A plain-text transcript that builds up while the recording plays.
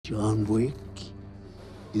John Wick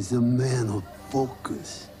is a man of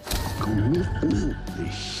focus, commitment,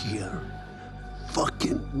 and sheer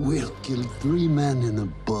fucking will. Killed 3 men in a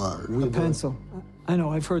bar. A pencil. I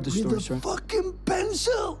know, I've heard the story, With sir. a fucking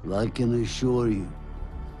pencil! I can assure you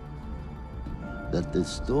that the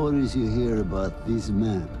stories you hear about these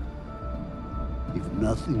men, if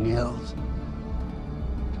nothing else,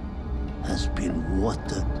 has been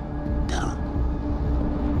watered down.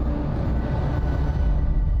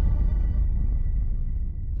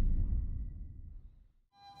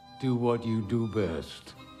 Do what you do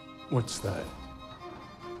best. What's that?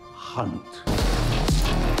 Hunt.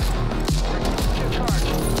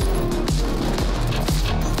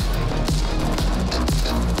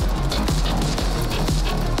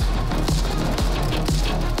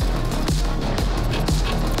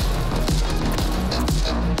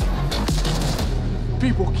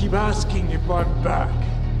 People keep asking if I'm back,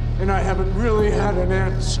 and I haven't really had an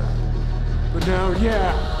answer. But now,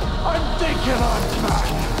 yeah, I'm thinking I'm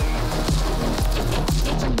back.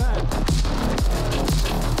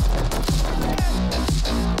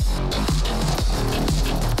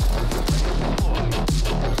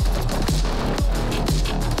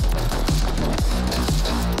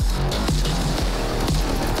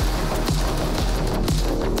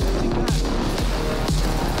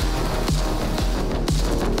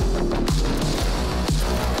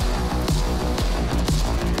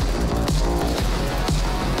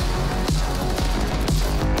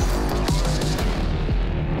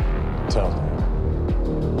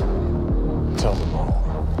 Tell them all.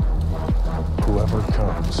 Whoever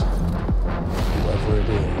comes, whoever it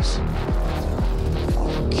is,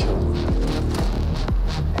 I'll kill them.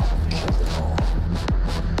 I'll kill them all.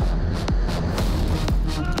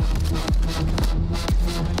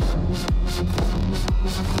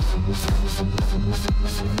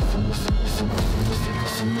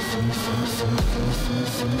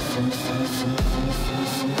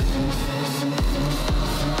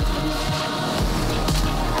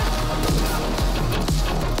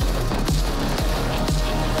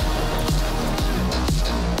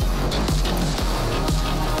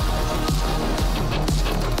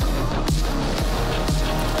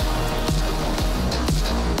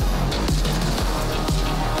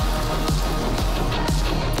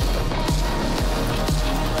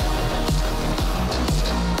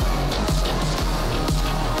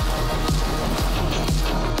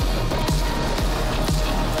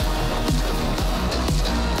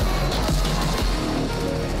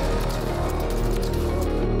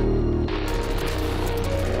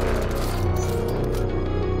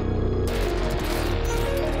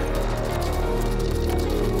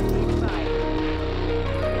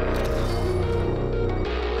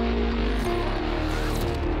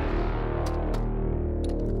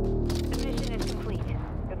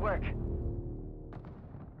 Good work.